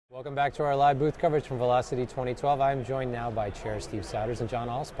Welcome back to our live booth coverage from Velocity 2012. I'm joined now by Chair Steve Souders and John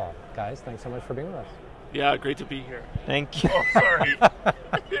Allspaw. Guys, thanks so much for being with us. Yeah, great to be here. Thank you. Oh, sorry.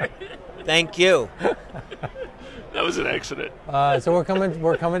 Thank you. That was an accident. So we're coming,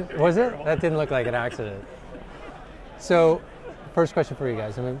 was it? That didn't look like an accident. So, first question for you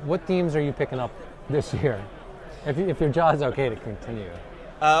guys. I mean, what themes are you picking up this year? If your jaw's okay to continue.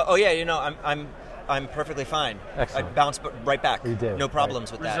 Oh yeah, you know, I'm perfectly fine. Excellent. I bounce right back. You did. No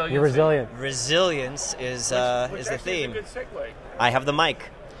problems with that. You're resilient. Resilience is the theme. Is a good segue. I have the mic.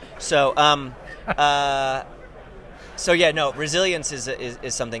 So so yeah, no, resilience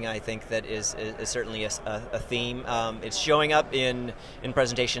is something I think that is certainly a theme. It's showing up in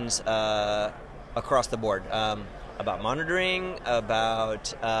presentations across the board. About monitoring,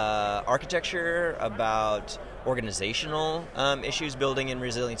 about architecture, about organizational issues building in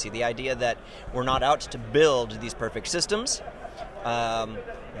resiliency. The idea that we're not out to build these perfect systems,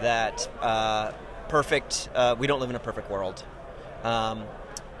 that we don't live in a perfect world.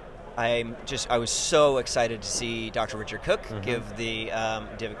 I was so excited to see Dr. Richard Cook give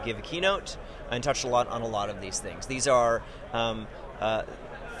a keynote and touched on a lot of these things. These are the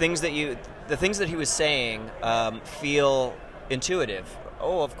things that he was saying feel intuitive.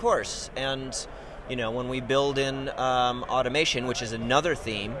 Oh, of course. And you know, when we build in automation, which is another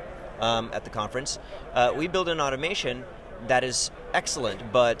theme at the conference, we build in automation that is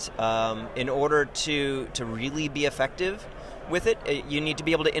excellent. But in order to really be effective with it, you need to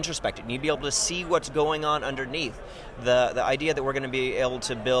be able to introspect it. You need to be able to see what's going on underneath. The idea that we're going to be able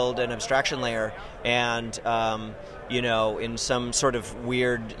to build an abstraction layer and you know, in some sort of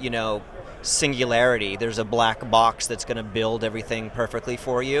weird, you know, singularity, there's a black box that's going to build everything perfectly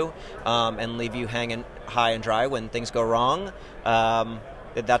for you and leave you hanging high and dry when things go wrong.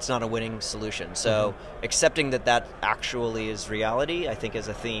 That's not a winning solution. So accepting that actually is reality, I think, is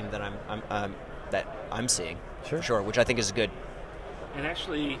a theme that I'm seeing. Sure, which I think is good. And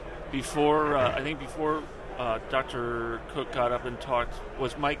actually, before Dr. Cook got up and talked,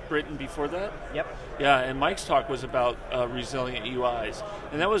 was Mike Britton before that? Yep. Yeah, and Mike's talk was about resilient UIs.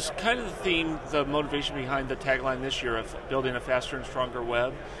 And that was kind of the theme, the motivation behind the tagline this year of building a faster and stronger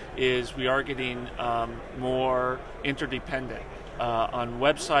web, is we are getting more interdependent on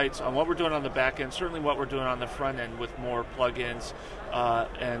websites, on what we're doing on the back end, certainly what we're doing on the front end with more plugins.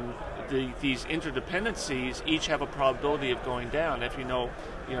 And these interdependencies each have a probability of going down. If you know,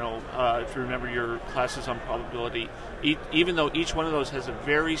 if you remember your classes on probability, even though each one of those has a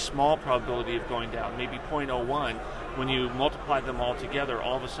very small probability of going down, maybe 0.01, when you multiply them all together,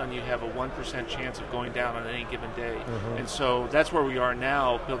 all of a sudden you have a 1% chance of going down on any given day. And so that's where we are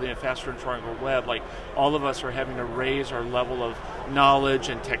now, building a faster and stronger web. Like, all of us are having to raise our level of knowledge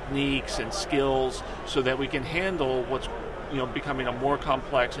and techniques and skills so that we can handle what's becoming a more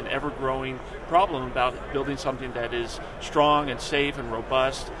complex and ever-growing problem about building something that is strong and safe and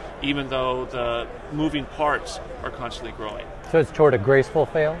robust, even though the moving parts are constantly growing. So it's toward a graceful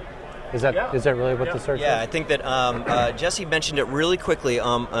fail? Is that really what the search is? Yeah, I think that Jesse mentioned it really quickly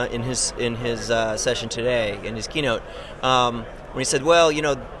in his session today, in his keynote, when he said, well,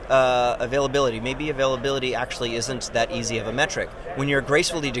 availability. Maybe availability actually isn't that easy of a metric. When you're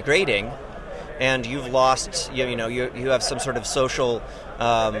gracefully degrading, and you've lost, you have some sort of social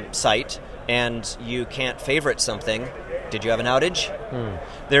site, and you can't favorite something. Did you have an outage?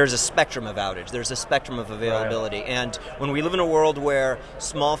 There's a spectrum of outage. There's a spectrum of availability. Right. And when we live in a world where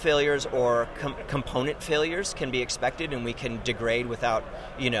small failures or component failures can be expected, and we can degrade without,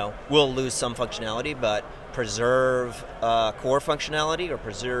 we'll lose some functionality, but preserve core functionality or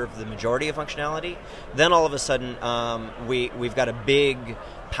preserve the majority of functionality, then all of a sudden we've got a big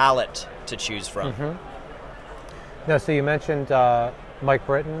palette to choose from. Now, so you mentioned Mike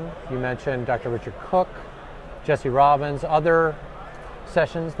Britton, you mentioned Dr. Richard Cook, Jesse Robbins, other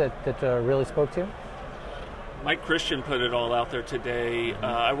sessions that really spoke to you? Mike Christian put it all out there today.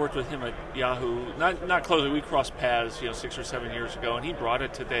 I worked with him at Yahoo, not closely, we crossed paths 6 or 7 years ago, and he brought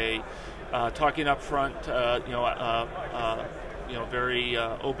it today, talking up front, very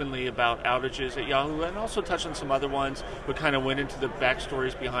openly about outages at Yahoo, and also touched on some other ones, but kind of went into the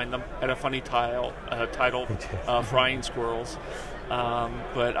backstories behind them. Had a funny title, Frying Squirrels.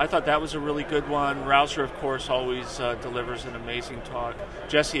 But I thought that was a really good one. Rouser, of course, always delivers an amazing talk.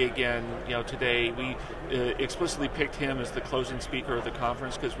 Jesse, again, today we explicitly picked him as the closing speaker of the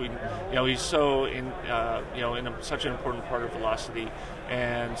conference because he's so such an important part of Velocity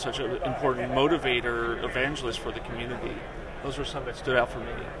and such an important motivator, evangelist for the community. Those were some that stood out for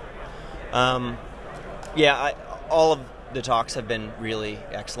me. All of the talks have been really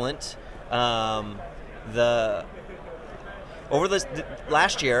excellent. over the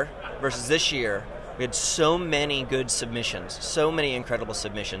last year versus this year, we had so many good submissions, so many incredible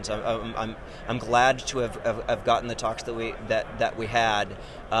submissions. I'm glad to have gotten the talks that we had,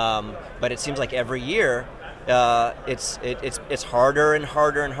 but it seems like every year it's harder and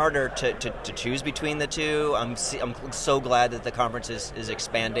harder and harder to choose between the two. I'm so glad that the conference is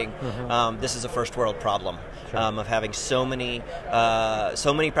expanding. This is a first world problem of having so many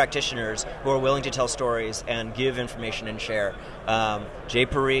practitioners who are willing to tell stories and give information and share. Jay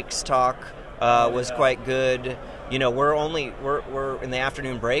Parik's talk was quite good. You know, we're in the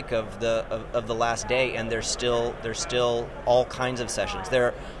afternoon break of the last day, and there's still all kinds of sessions.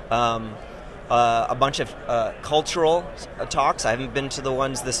 There a bunch of cultural talks. I haven't been to the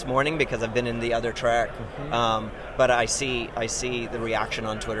ones this morning because I've been in the other track, but I see the reaction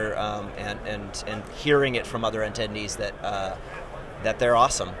on Twitter and hearing it from other attendees that they're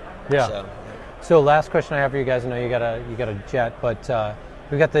awesome. Yeah. So last question I have for you guys. I know you got a jet, but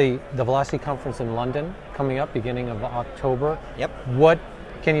we got the Velocity conference in London coming up, beginning of October. Yep. What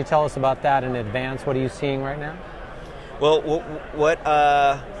can you tell us about that in advance? What are you seeing right now? Well,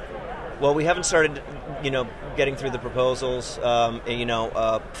 we haven't started, getting through the proposals,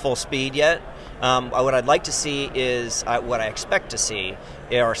 full speed yet. What I'd like to see is, what I expect to see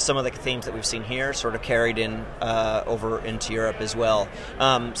are some of the themes that we've seen here sort of carried in over into Europe as well.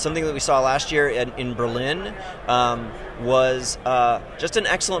 Something that we saw last year in Berlin was just an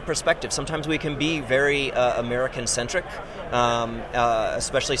excellent perspective. Sometimes we can be very American-centric,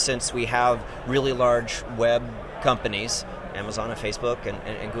 especially since we have really large web companies, Amazon and Facebook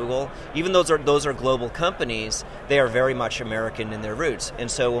and Google. Even those are global companies, they are very much American in their roots. And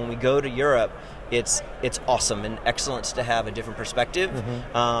so when we go to Europe, it's awesome and excellent to have a different perspective.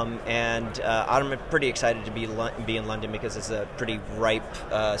 And I'm pretty excited to be in London because it's a pretty ripe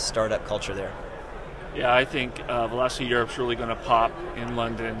startup culture there. Yeah, I think Velocity Europe's really going to pop in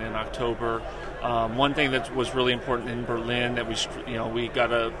London in October. One thing that was really important in Berlin that we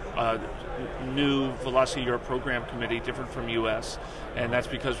got a new Velocity Europe program committee, different from US, and that's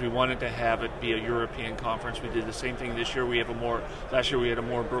because we wanted to have it be a European conference. We did the same thing this year. Last year we had a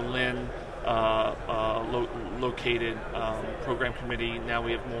more Berlin located program committee. Now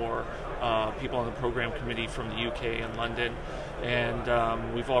we have more people on the program committee from the UK and London.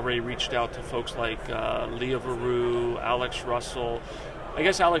 And we've already reached out to folks like Leah Veru, Alex Russell. I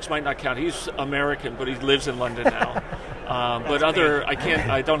guess Alex might not count. He's American, but he lives in London now. But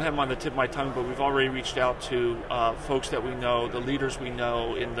I don't have him on the tip of my tongue, but we've already reached out to folks that we know, the leaders we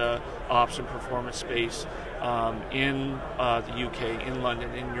know in the ops and performance space in the UK, in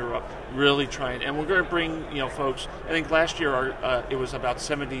London, in Europe, really trying. And we're going to bring, folks, I think last year it was about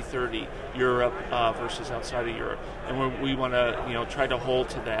 70-30 Europe versus outside of Europe. And we want to, try to hold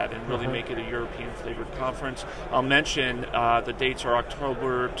to that and really make it a European flavored conference. I'll mention the dates are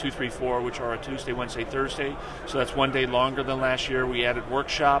October 2, 3, 4, which are a Tuesday, Wednesday, Thursday. So that's one day longer than last year. We added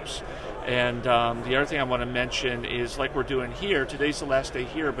workshops. And the other thing I want to mention is, like we're doing here, today's the last day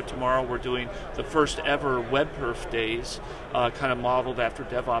here, but tomorrow we're doing the first ever WebPerf days, kind of modeled after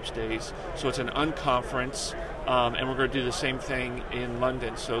DevOps days. So it's an unconference, and we're going to do the same thing in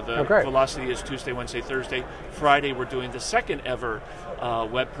London. So the Velocity is Tuesday, Wednesday, Thursday. Friday we're doing the second ever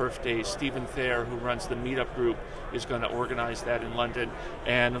WebPerf days. Stephen Thayer, who runs the meetup group, is going to organize that in London.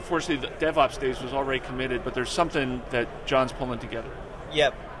 And unfortunately the DevOps days was already committed, but there's something that John's pulling together.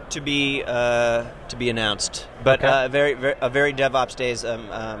 Yep. To be announced, but a very DevOps days,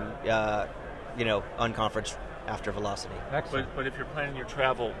 unconference after Velocity. Excellent. But if you're planning your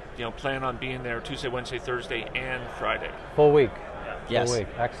travel, plan on being there Tuesday, Wednesday, Thursday, and Friday. Full week. Yes. Full week.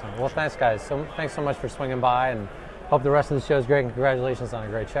 Excellent. Well, thanks, guys. So thanks so much for swinging by, and hope the rest of the show is great. And congratulations on a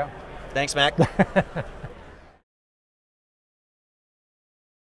great show. Thanks, Mac.